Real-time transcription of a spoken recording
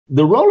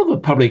the role of a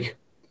public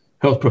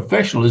health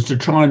professional is to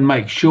try and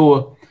make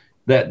sure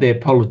that their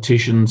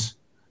politicians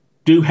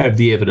do have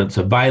the evidence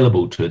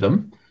available to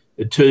them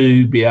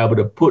to be able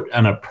to put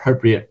an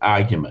appropriate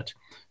argument.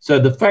 So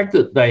the fact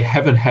that they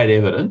haven't had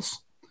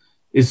evidence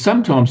is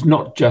sometimes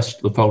not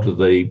just the fault of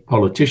the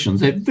politicians.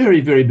 They're very,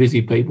 very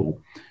busy people,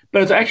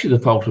 but it's actually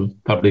the fault of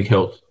public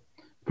health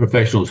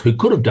professionals who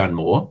could have done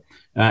more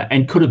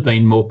and could have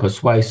been more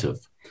persuasive.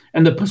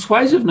 And the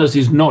persuasiveness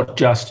is not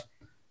just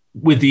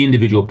with the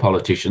individual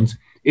politicians,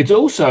 it's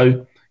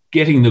also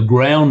getting the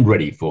ground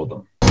ready for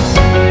them.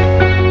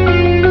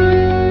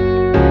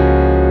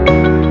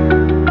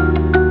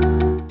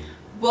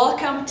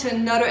 Welcome to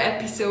another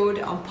episode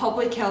on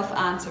Public Health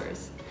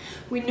Answers.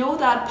 We know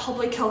that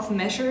public health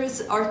measures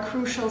are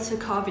crucial to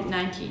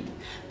COVID-19,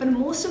 but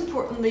most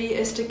importantly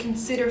is to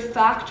consider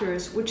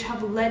factors which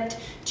have led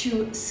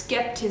to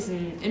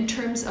skepticism in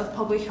terms of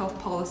public health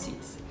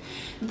policies.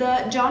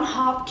 The Johns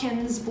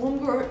Hopkins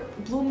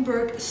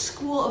Bloomberg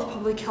School of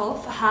Public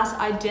Health has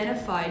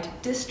identified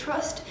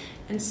distrust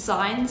in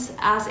science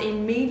as a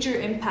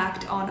major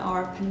impact on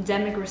our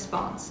pandemic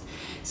response.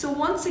 So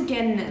once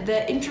again,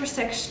 the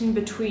intersection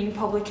between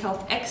public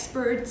health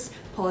experts,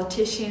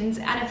 politicians,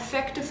 and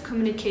effective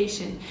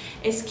communication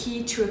is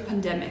key to a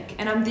pandemic.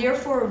 And I'm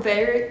therefore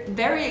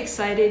very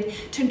excited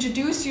to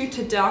introduce you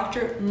to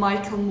Dr.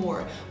 Michael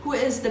Moore, who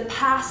is the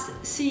past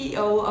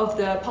CEO of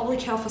the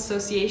Public Health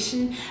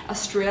Association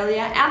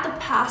Australia and the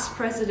past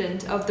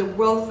president of the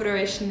World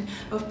Federation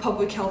of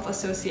Public Health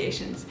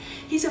Associations.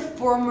 He's a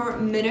former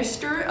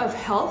Minister of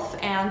Health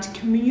and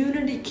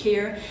Community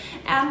Care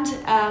and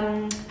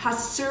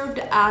has served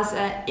as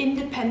an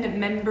independent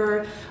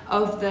member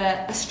of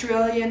the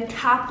Australian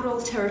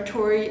Capital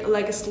Territory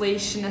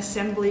Legislation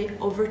Assembly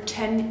over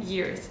 10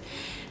 years.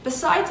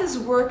 Besides his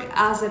work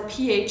as a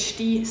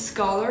PhD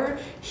scholar,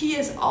 he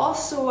is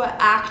also an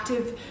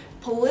active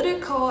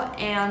political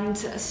and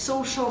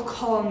social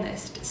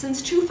columnist.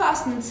 Since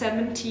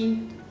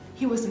 2017,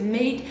 he was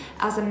made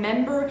as a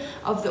member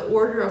of the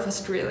Order of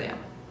Australia.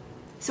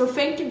 So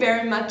thank you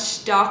very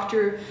much,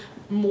 Dr.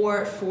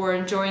 Moore,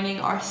 for joining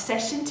our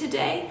session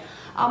today.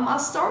 I'll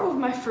start with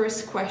my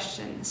first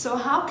question. So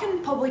how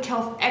can public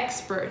health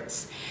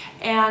experts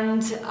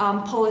and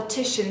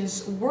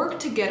politicians work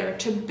together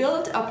to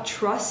build up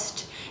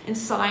trust in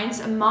science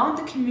among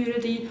the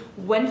community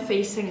when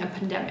facing a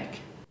pandemic?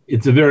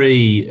 It's a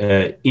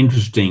very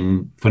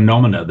interesting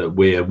phenomena that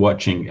we're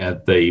watching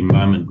at the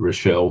moment,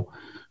 Rochelle,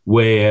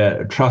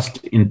 where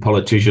trust in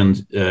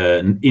politicians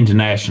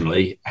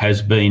internationally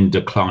has been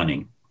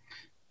declining.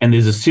 And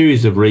there's a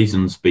series of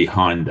reasons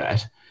behind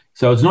that.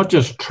 So it's not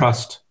just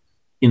trust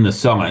in the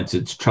science,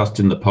 it's trust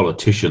in the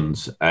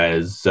politicians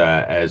as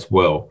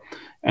well.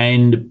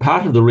 And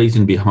part of the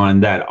reason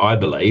behind that, I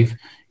believe,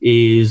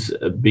 is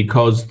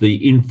because the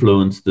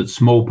influence that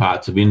small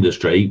parts of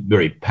industry,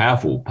 very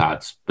powerful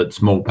parts, but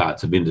small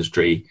parts of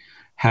industry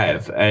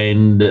have.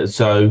 And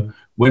so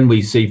when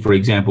we see, for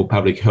example,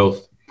 public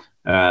health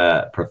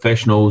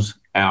professionals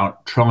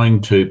out trying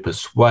to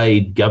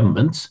persuade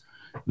governments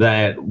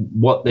that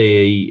what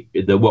we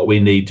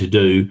need to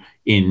do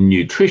in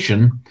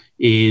nutrition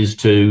is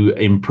to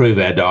improve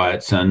our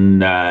diets and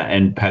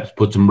perhaps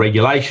put some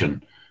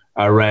regulation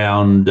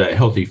around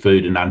healthy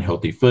food and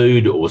unhealthy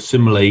food, or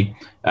similarly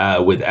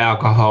with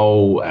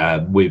alcohol.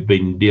 We've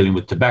been dealing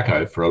with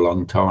tobacco for a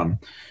long time.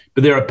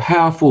 But there are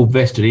powerful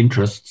vested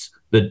interests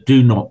that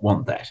do not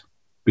want that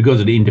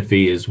because it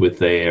interferes with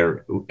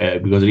their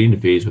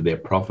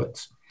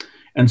profits.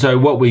 And so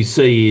what we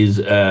see is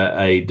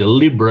a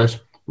deliberate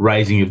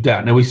raising of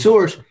doubt. Now, we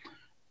saw it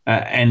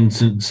and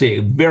see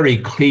it very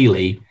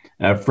clearly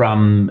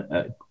from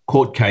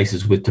court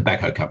cases with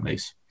tobacco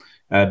companies,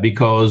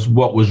 because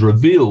what was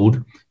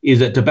revealed is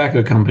that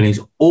tobacco companies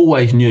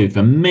always knew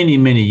for many,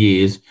 many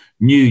years,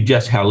 knew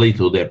just how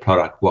lethal their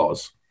product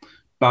was.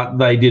 But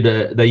they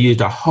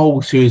used a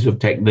whole series of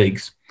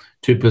techniques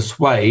to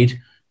persuade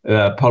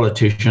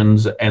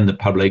politicians and the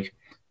public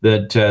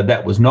that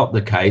that was not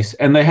the case,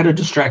 and they had a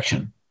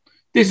distraction.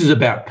 This is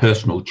about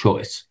personal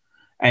choice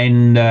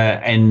and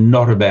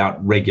not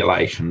about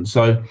regulation.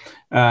 So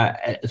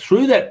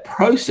through that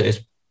process,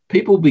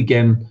 people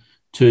began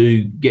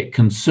to get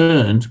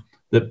concerned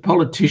that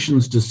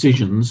politicians'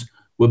 decisions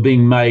were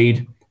being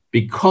made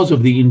because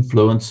of the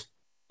influence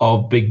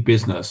of big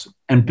business,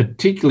 and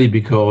particularly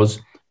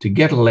because to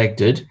get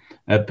elected,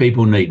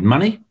 people need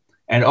money,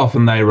 and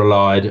often they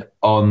relied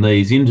on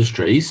these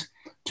industries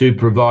to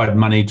provide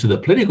money to the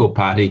political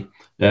party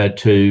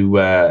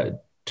to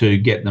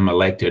get them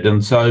elected.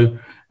 And so,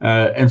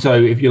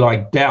 if you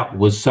like, doubt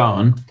was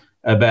sown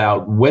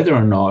about whether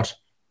or not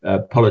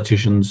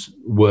politicians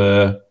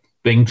were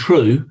being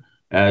true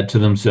to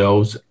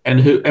themselves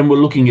and were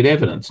looking at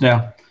evidence.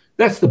 Now,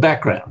 that's the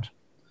background.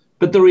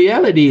 But the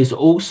reality is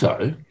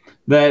also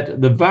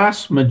that the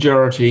vast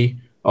majority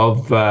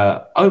of,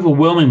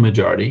 overwhelming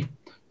majority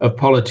of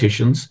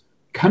politicians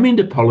come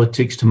into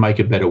politics to make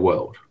a better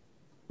world.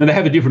 And they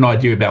have a different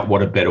idea about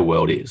what a better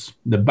world is,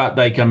 but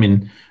they come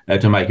in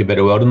to make a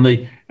better world.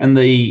 And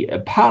the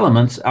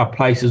parliaments are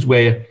places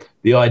where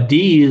the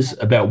ideas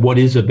about what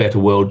is a better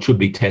world should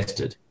be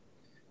tested.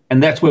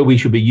 And that's where we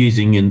should be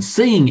using and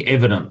seeing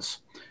evidence.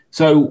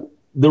 So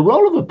the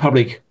role of a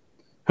public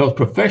health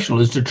professional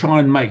is to try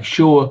and make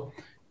sure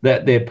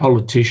that their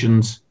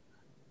politicians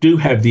do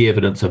have the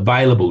evidence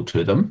available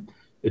to them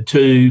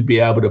to be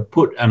able to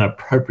put an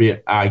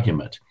appropriate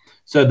argument.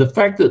 So the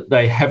fact that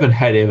they haven't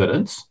had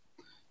evidence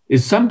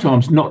is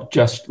sometimes not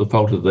just the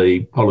fault of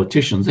the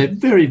politicians. They're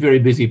very, very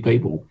busy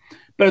people,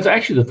 but it's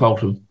actually the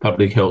fault of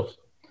public health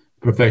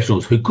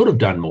professionals who could have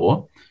done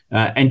more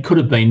and could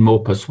have been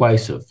more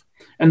persuasive.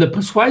 And the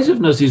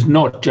persuasiveness is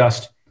not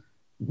just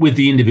with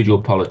the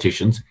individual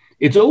politicians,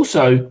 it's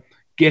also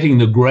getting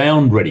the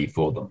ground ready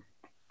for them.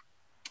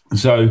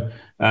 So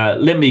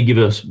let me give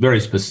a very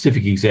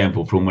specific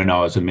example from when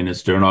I was a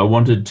minister, and I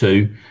wanted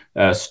to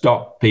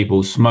stop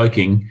people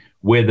smoking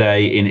where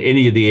they, in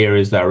any of the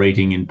areas they were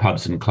eating in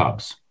pubs and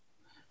clubs.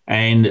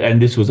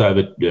 And this was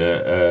over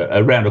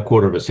around a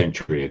quarter of a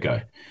century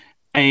ago.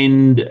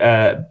 And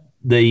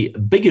the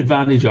big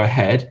advantage I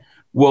had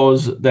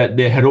was that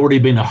there had already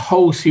been a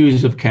whole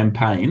series of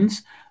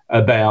campaigns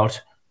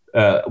about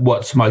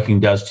what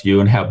smoking does to you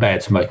and how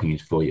bad smoking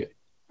is for you.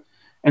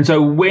 And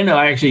so when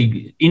I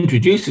actually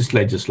introduced this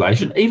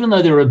legislation, even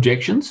though there were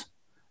objections,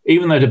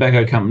 even though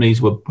tobacco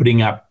companies were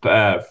putting up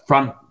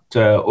front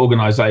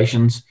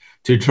organisations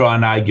to try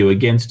and argue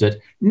against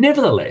it,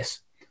 nevertheless,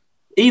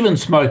 even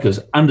smokers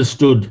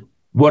understood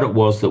what it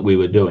was that we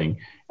were doing.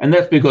 And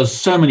that's because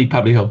so many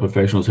public health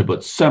professionals have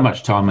put so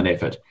much time and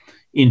effort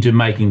into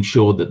making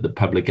sure that the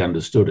public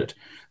understood it.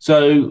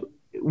 So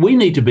we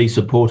need to be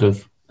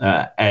supportive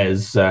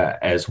as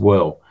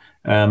well.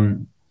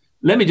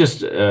 Let me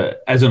just,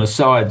 as an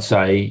aside,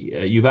 say,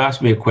 you've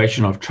asked me a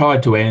question. I've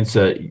tried to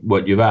answer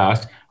what you've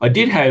asked. I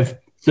did have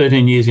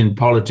 13 years in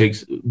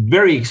politics,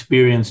 very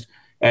experienced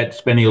at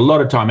spending a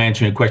lot of time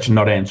answering a question,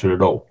 not answer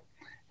at all,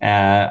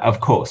 of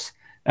course.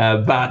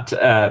 But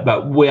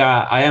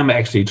I am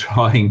actually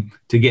trying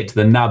to get to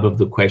the nub of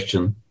the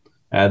question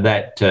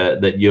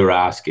that you're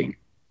asking.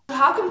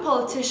 How can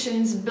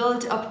politicians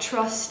build up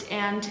trust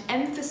and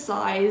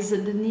emphasize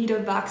the need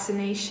of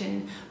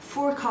vaccination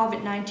for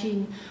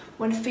COVID-19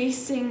 when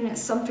facing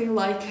something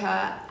like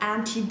an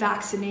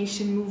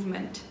anti-vaccination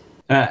movement?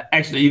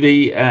 Actually,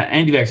 the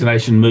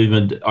anti-vaccination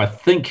movement, I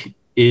think,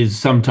 is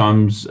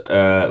sometimes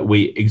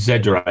we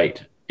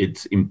exaggerate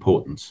its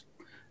importance.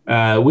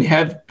 We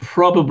have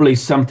probably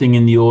something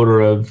in the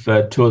order of 2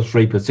 or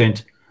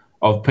 3%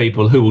 of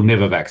people who will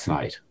never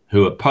vaccinate,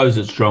 who oppose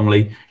it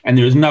strongly, and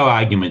there is no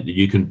argument that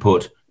you can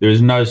put, there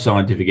is no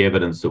scientific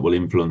evidence that will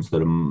influence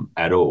them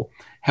at all.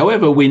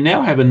 However, we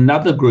now have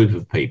another group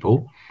of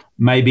people,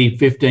 maybe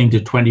 15 to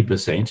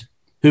 20%,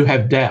 who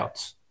have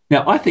doubts.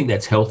 Now, I think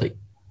that's healthy.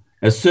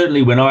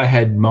 Certainly when I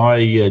had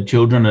my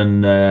children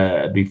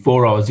and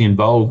before I was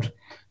involved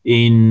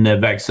in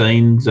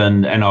vaccines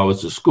and I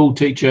was a school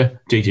teacher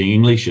teaching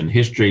English and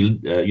history,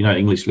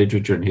 English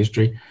literature and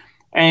history.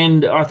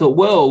 And I thought,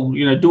 well,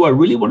 do I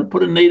really want to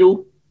put a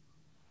needle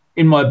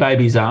in my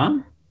baby's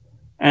arm?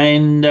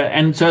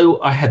 And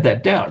so I had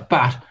that doubt.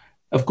 But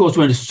of course,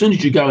 as soon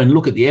as you go and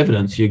look at the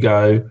evidence, you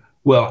go,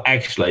 well,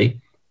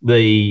 actually,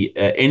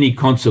 any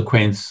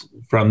consequence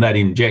from that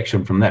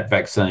injection, from that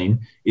vaccine,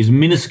 is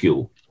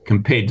minuscule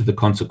compared to the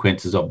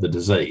consequences of the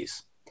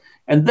disease.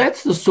 And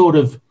that's the sort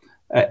of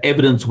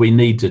evidence we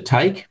need to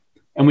take,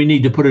 and we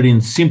need to put it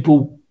in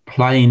simple,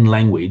 plain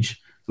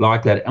language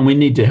like that. And we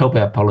need to help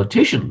our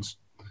politicians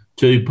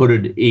to put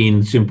it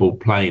in simple,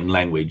 plain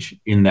language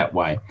in that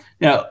way.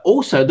 Now,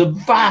 also, the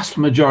vast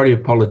majority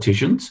of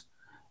politicians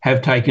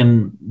have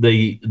taken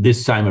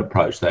this same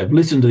approach. They've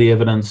listened to the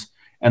evidence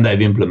and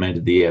they've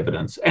implemented the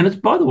evidence. And it's,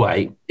 by the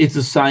way, it's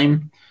the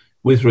same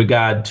with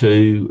regard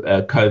to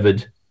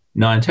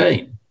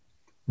COVID-19.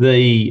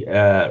 The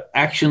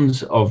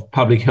actions of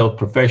public health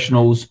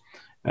professionals,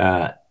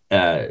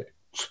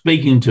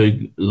 speaking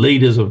to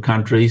leaders of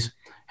countries,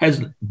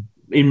 has,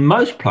 in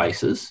most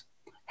places,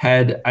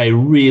 had a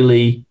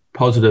really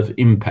positive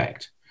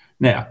impact.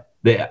 Now,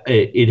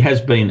 it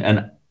has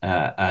been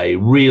a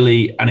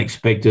really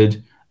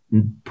unexpected,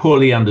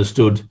 poorly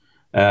understood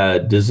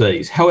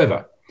disease.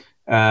 However,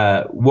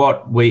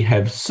 what we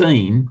have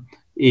seen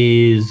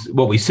is,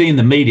 what we see in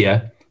the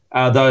media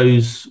are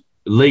those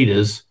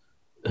leaders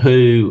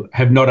who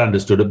have not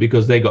understood it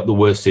because they got the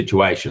worst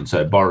situation.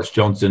 So Boris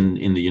Johnson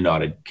in the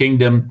United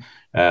Kingdom,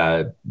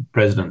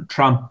 President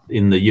Trump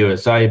in the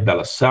USA,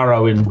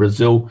 Bolsonaro in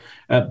Brazil.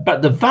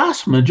 But the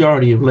vast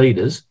majority of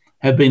leaders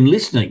have been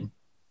listening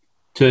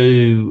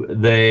to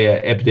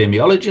their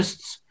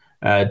epidemiologists,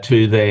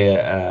 to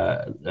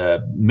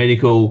their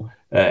medical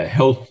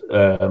health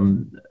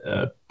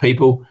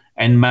people,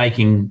 and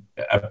making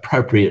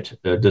appropriate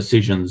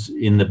decisions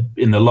in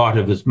the light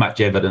of as much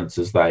evidence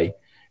as they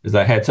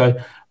had. So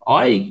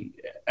I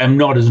am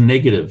not as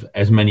negative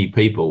as many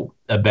people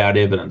about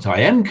evidence. I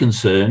am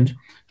concerned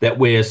that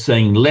we're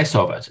seeing less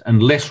of it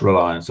and less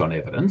reliance on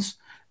evidence.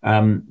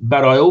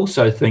 But I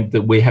also think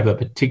that we have a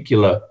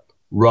particular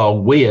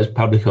role, we as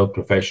public health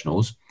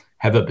professionals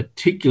have a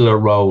particular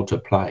role to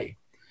play.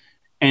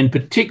 And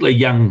particularly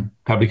young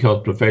public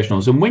health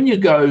professionals. And when you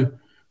go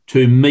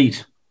to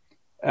meet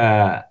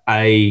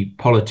a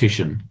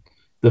politician,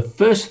 the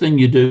first thing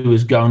you do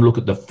is go and look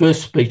at the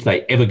first speech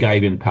they ever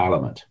gave in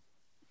Parliament.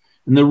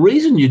 And the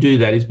reason you do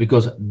that is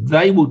because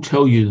they will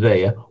tell you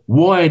there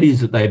why it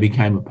is that they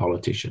became a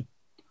politician,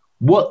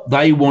 what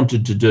they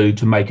wanted to do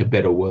to make a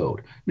better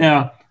world.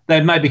 Now,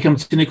 they may become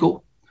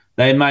cynical.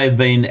 They may have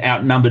been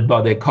outnumbered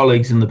by their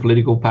colleagues in the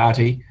political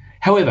party.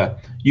 However,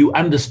 you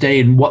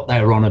understand what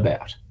they're on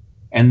about,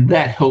 and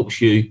that helps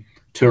you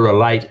to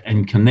relate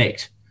and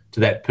connect to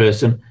that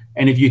person.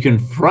 And if you can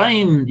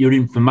frame your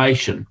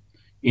information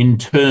in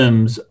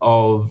terms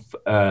of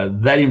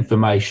that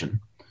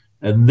information,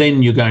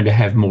 then you're going to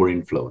have more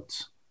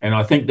influence. And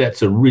I think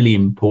that's a really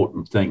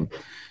important thing.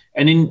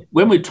 And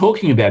when we're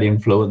talking about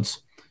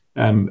influence,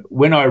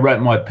 when I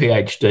wrote my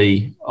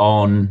PhD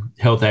on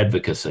health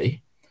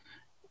advocacy,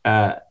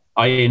 I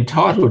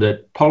entitled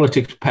it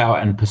Politics, Power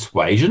and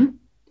Persuasion,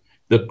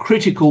 the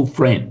Critical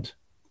Friend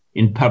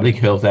in Public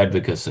Health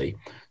Advocacy.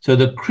 So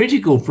the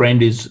critical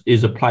friend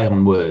is a play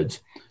on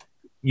words.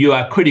 You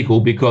are critical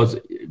because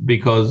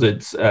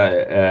it's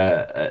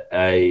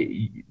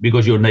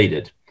because you're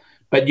needed,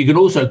 but you can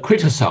also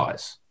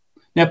criticise.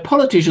 Now,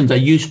 politicians are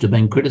used to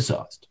being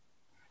criticised.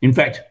 In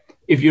fact,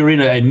 if you're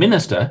in a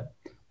minister,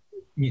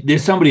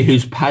 there's somebody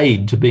who's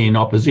paid to be in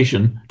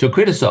opposition to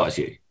criticise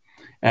you.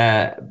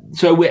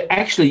 So we're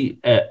actually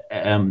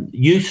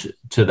used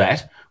to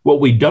that. What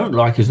we don't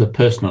like is the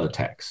personal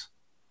attacks.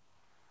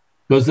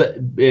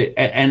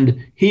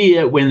 And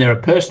here, when there are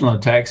personal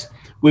attacks,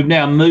 we've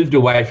now moved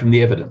away from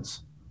the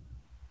evidence.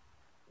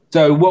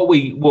 So what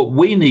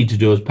we need to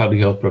do as public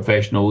health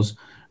professionals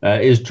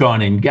is try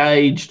and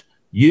engage,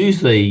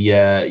 use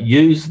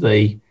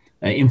the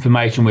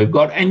information we've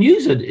got, and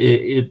use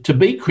it to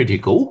be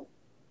critical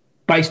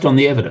based on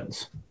the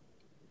evidence.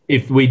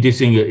 If we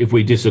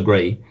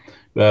disagree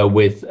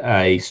with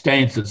a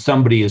stance that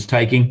somebody is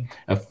taking,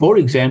 for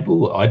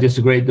example, I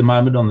disagree at the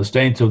moment on the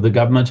stance of the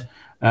government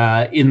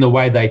in the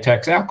way they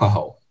tax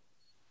alcohol.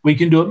 We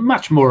can do it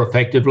much more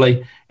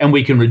effectively, and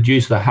we can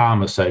reduce the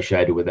harm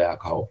associated with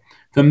alcohol.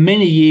 For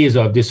many years,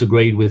 I've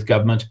disagreed with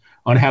government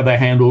on how they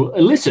handle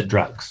illicit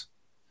drugs.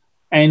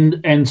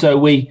 And so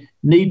we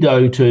need,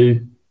 though,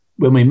 to,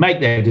 when we make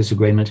that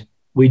disagreement,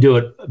 we do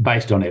it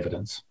based on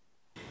evidence.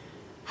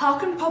 How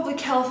can public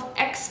health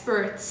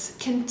experts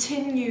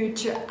continue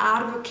to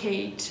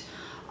advocate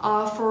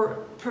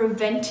for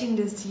preventing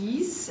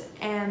disease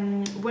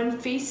and when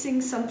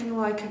facing something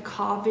like a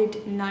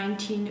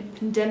COVID-19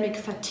 pandemic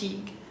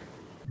fatigue?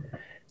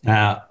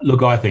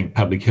 Look, I think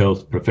public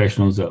health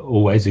professionals are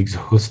always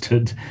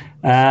exhausted.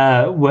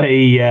 There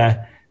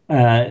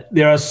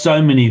are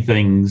so many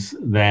things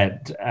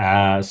that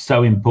are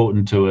so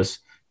important to us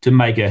to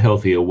make a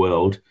healthier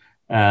world.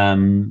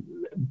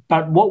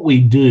 But what we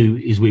do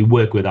is we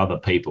work with other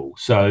people.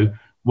 So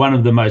one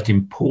of the most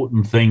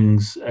important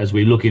things as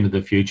we look into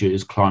the future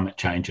is climate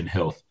change and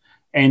health.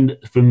 And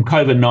from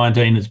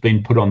COVID-19, it's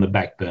been put on the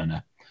back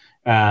burner.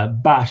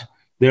 But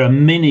there are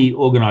many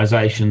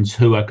organisations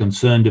who are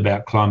concerned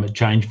about climate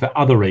change for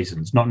other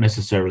reasons, not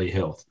necessarily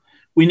health.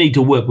 We need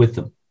to work with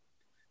them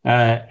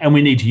and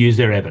we need to use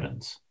their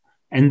evidence.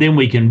 And then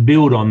we can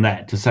build on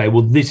that to say,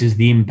 well, this is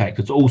the impact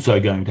it's also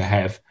going to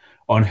have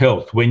on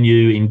health. When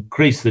you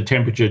increase the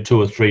temperature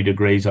 2 or 3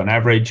 degrees on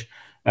average,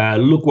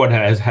 look what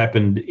has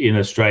happened in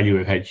Australia.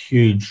 We've had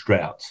huge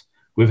droughts.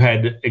 We've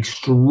had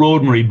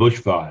extraordinary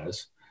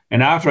bushfires.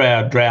 And after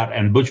our drought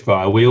and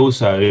bushfire, we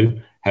also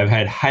have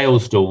had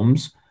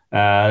hailstorms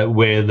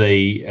where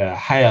the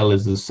hail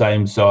is the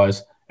same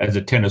size as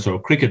a tennis or a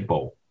cricket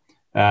ball.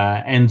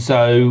 And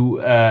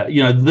so,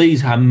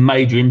 these are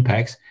major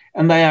impacts,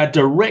 and they are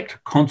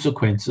direct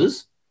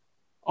consequences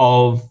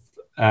of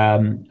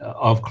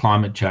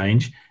climate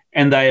change,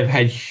 and they have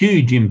had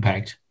huge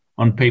impact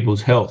on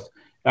people's health.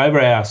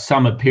 Over our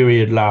summer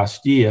period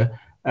last year,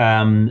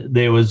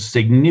 there was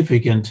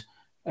significant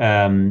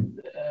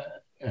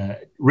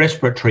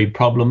respiratory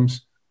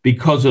problems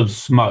because of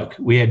smoke.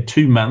 We had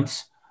 2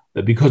 months,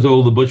 because of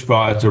all the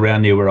bushfires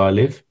around near where I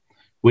live,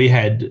 we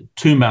had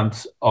 2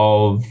 months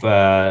of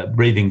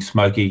breathing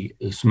smoky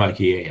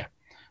air.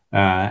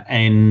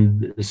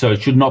 And so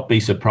it should not be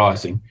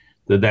surprising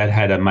that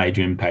had a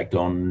major impact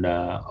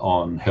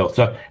on health.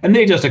 So, and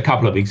they're just a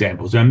couple of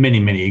examples. There are many,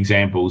 many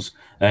examples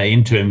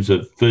in terms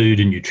of food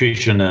and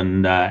nutrition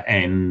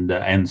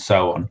and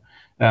so on.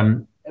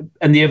 And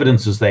the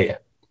evidence is there,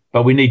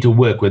 but we need to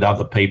work with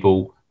other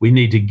people. We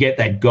need to get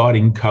that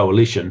guiding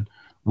coalition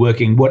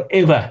working,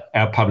 whatever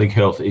our public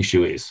health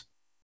issue is.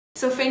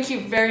 So thank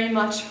you very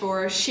much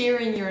for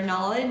sharing your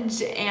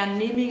knowledge and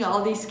naming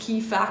all these key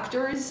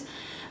factors.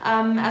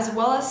 As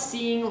well as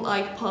seeing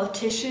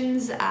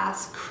politicians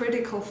as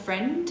critical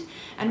friend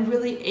and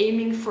really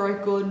aiming for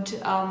a good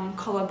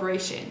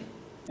collaboration.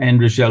 And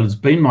Rochelle, it's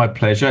been my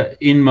pleasure.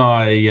 In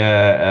my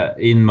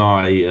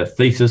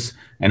thesis,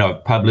 and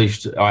I've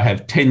published, I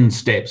have 10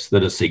 steps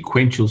that are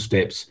sequential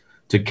steps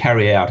to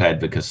carry out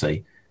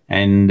advocacy,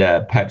 and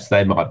perhaps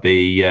they might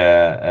be,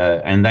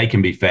 and they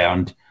can be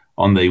found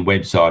on the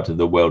website of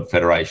the World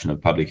Federation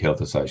of Public Health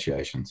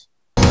Associations.